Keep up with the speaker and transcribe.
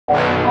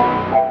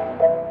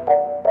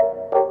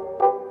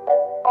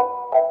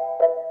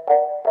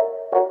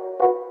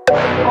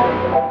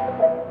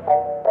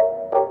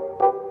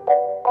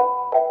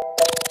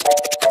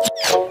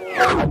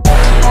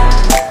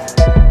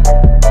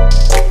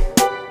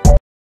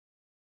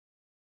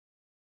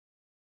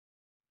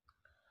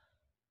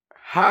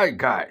Hi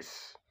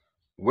guys,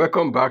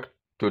 welcome back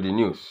to the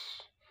news.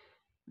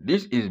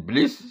 This is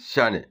Bliss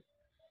channel.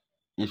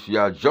 If you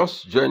are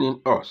just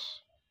joining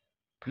us,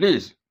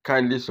 please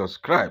kindly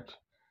subscribe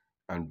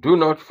and do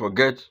not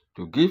forget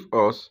to give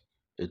us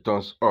a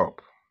thumbs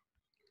up.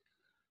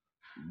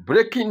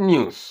 Breaking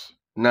news: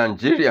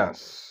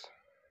 Nigerians,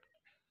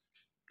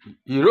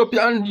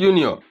 European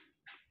Union,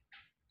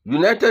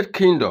 United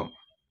Kingdom,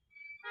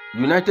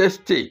 United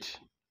States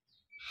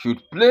should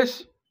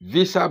place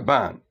visa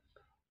ban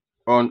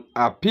on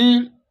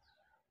appeal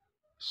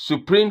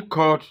Supreme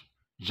Court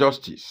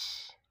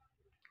justice.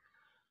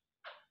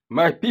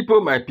 My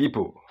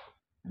people,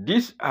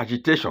 this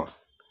agitation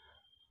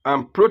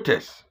and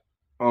protest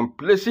on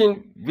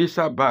placing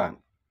visa ban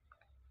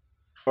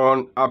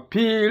on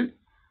appeal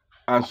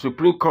and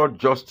Supreme Court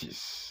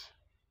justice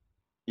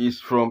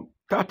is from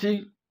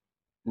 30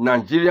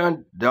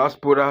 Nigerian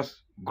diaspora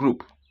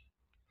group.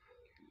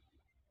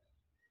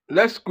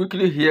 Let's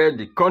quickly hear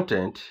the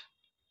content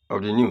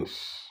of the news.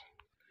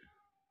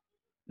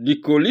 The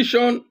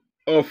coalition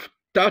of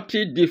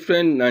 30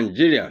 different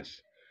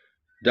Nigerians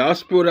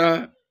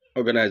diaspora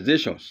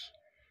organizations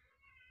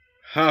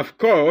have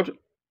called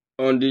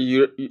on the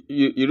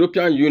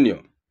European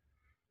Union,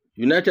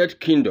 United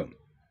Kingdom,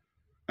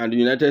 and the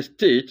United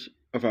States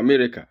of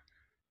America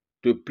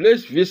to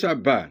place visa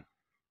ban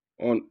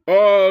on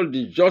all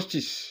the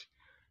justices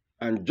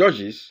and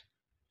judges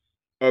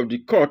of the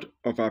Court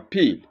of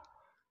Appeal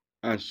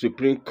and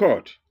Supreme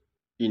Court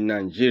in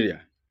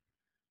Nigeria,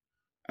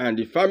 and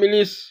the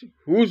families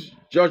whose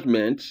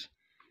judgments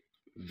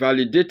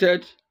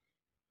validated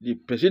the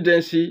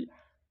presidency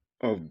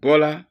of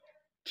Bola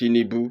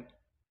Tinubu.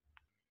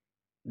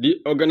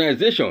 The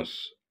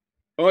organizations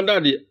under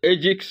the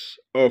aegis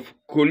of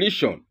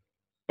Coalition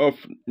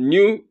of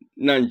New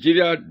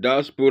Nigeria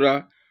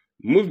Diaspora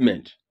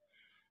Movement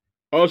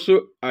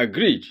also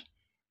agreed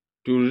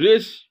to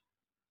raise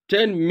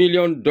 $10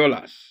 million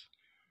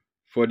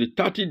for the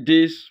 30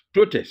 days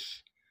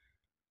protests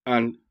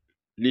and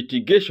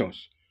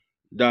litigations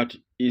that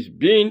is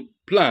being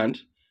planned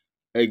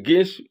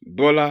against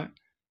Bola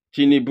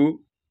Tinubu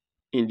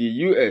in the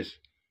US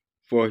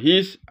for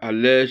his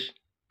alleged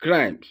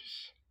crimes.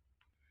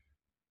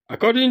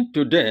 According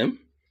to them,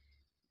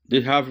 they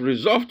have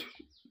resolved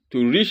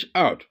to reach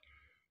out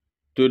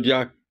to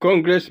their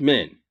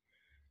congressmen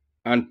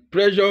and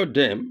pressure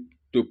them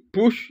to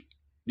push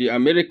the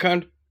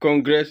American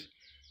Congress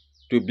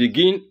to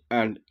begin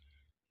an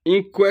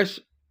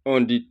inquest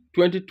on the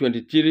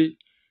 2023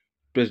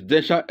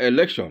 presidential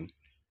election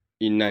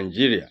in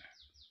Nigeria.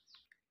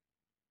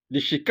 The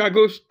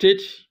Chicago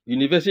State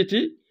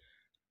University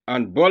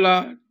and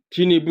Bola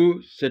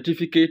Tinubu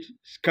certificate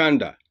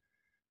scandal,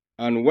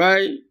 and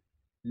why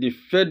the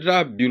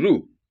Federal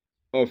Bureau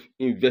of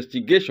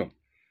Investigation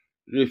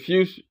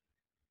refused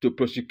to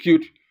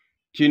prosecute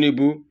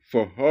Tinubu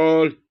for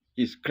all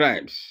his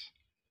crimes.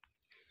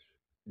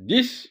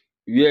 These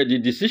were the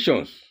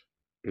decisions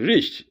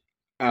reached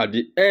at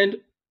the end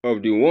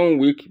of the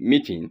one-week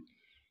meeting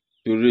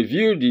to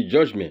review the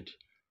judgment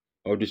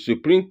of the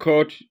Supreme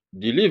Court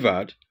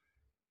delivered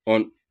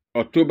on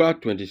October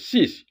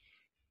 26,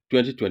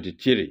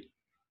 2023.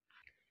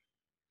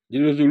 The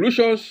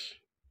resolutions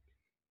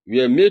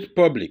were made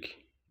public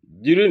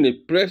during a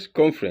press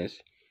conference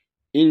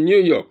in New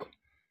York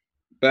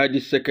by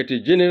the Secretary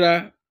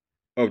General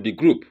of the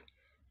group,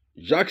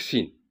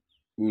 Jackson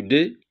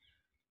Ude,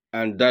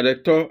 and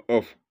Director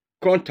of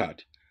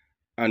Contact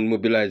and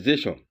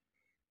Mobilization,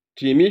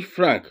 Ude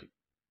Frank,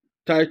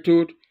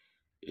 titled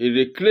 "A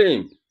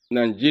Reclaim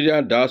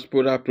Nigerian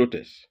Diaspora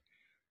Protest: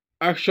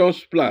 Action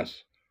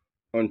Plans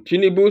on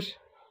Tinubu's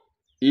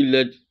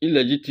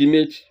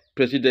Illegitimate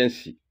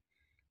Presidency,"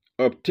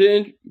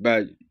 obtained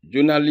by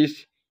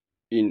journalists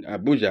in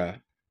Abuja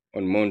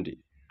on Monday.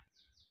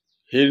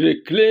 He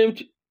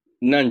reclaimed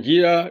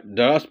Nigeria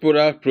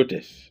diaspora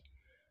protests,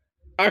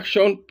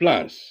 action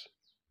plans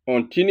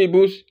on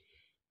Tinubu's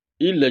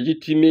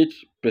illegitimate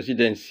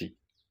presidency.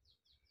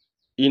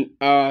 In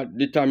our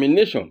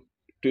determination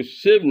to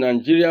save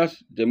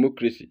Nigeria's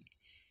democracy,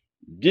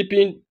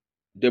 deepen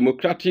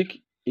democratic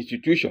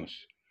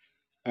institutions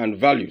and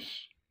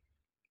values,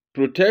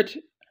 protect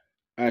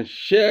and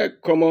share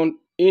common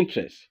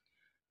interests,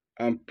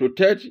 and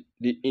protect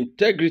the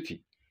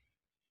integrity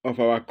of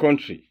our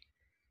country,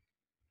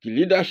 the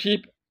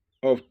leadership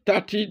of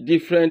 30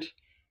 different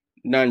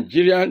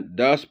Nigerian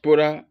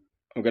diaspora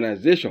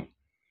organizations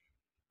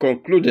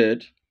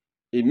concluded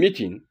a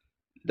meeting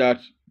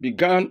that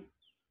began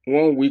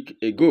 1 week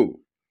ago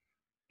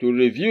to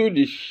review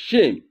the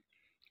shame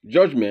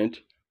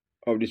judgment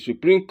of the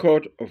Supreme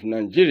Court of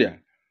Nigeria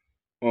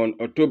on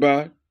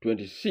October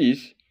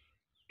 26,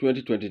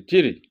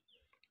 2023,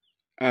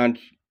 and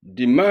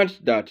demand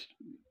that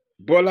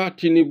Bola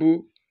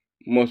Tinubu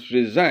must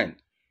resign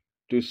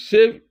to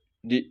save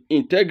the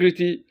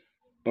integrity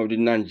of the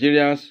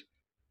Nigerian's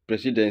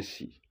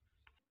presidency.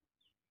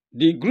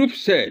 The group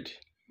said,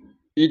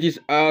 "It is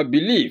our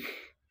belief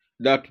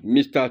that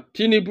Mr.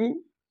 Tinubu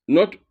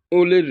not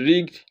only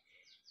rigged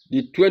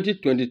the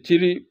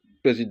 2023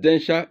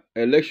 presidential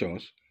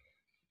elections,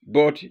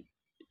 but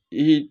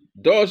he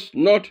does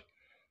not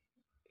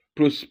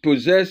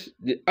possess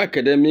the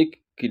academic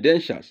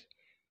credentials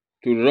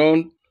to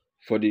run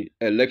for the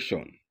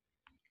election.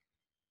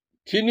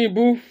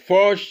 Tinubu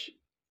forged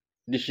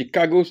the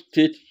Chicago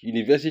State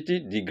University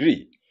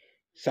degree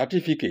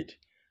certificate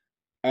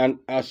and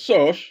as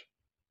such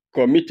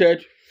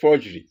committed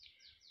forgery,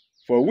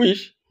 for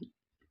which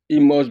he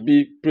must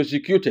be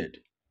prosecuted.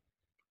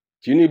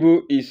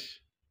 Tinubu is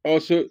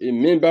also a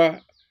member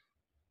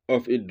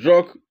of a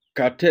drug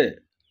cartel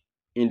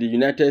in the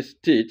United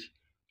States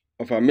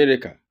of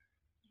America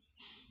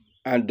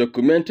and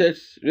documented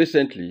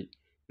recently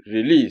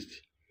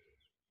released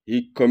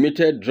he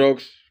committed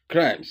drugs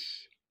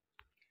crimes.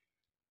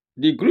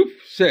 The group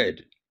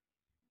said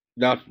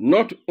that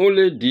not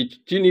only did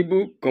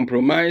Tinubu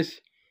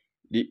compromise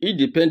the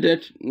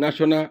Independent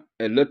National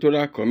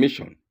Electoral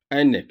Commission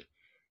 (INEC),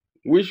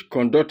 which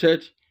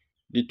conducted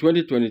the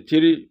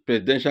 2023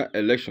 presidential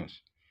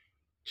elections,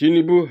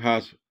 Tinubu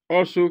has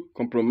also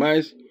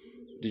compromised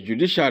the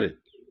judiciary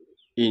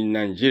in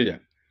Nigeria,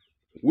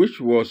 which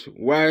was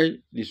why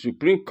the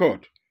Supreme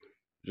Court,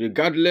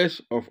 regardless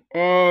of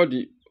all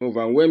the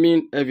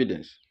overwhelming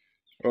evidence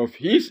of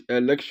his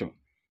election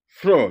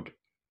fraud,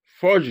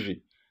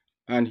 forgery,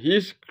 and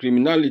his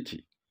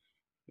criminality,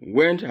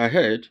 went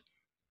ahead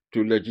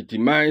to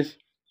legitimize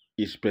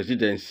his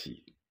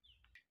presidency.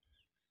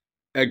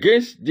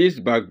 Against this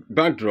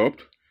backdrop,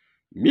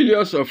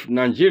 millions of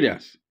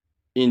Nigerians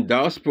in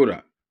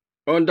diaspora,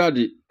 under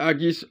the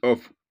aegis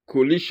of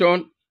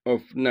Coalition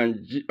of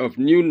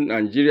New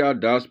Nigeria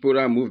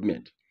Diaspora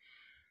Movement,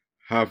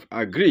 have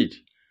agreed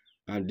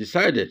and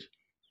decided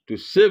to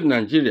save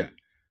Nigeria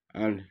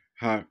and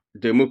her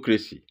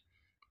democracy,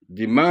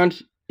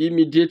 demand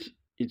immediate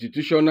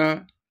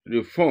institutional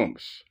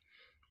reforms,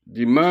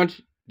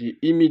 demand the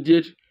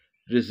immediate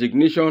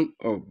resignation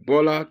of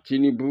Bola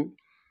Tinubu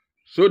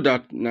so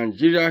that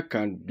Nigeria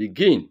can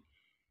begin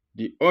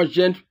the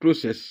urgent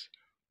process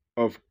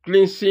of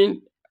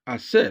cleansing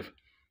herself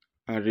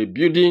and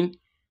rebuilding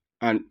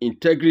an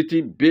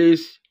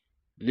integrity-based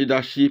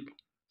leadership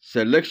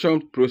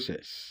selection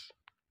process.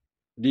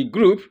 The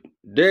group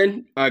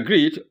then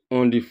agreed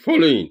on the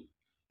following,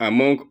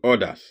 among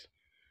others: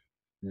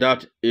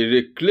 that a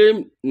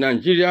Reclaim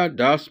Nigeria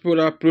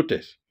diaspora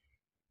protest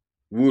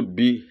would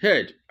be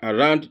held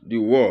around the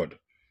world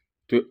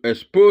to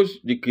expose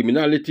the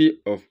criminality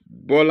of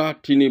Bola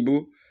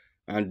Tinubu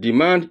and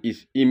demand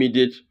his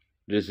immediate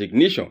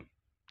resignation.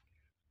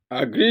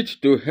 Agreed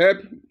to help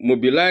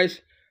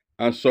mobilize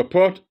and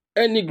support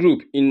any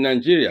group in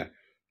Nigeria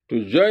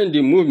to join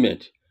the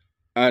movement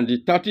and the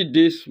 30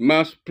 days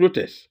mass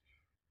protest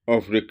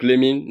of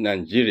Reclaiming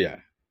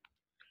Nigeria.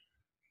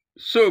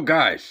 So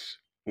guys,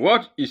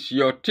 what is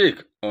your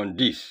take on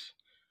this?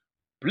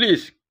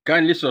 Please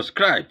kindly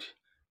subscribe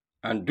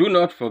and do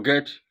not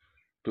forget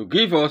to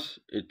give us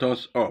a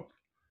thumbs up.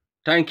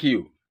 Thank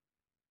you.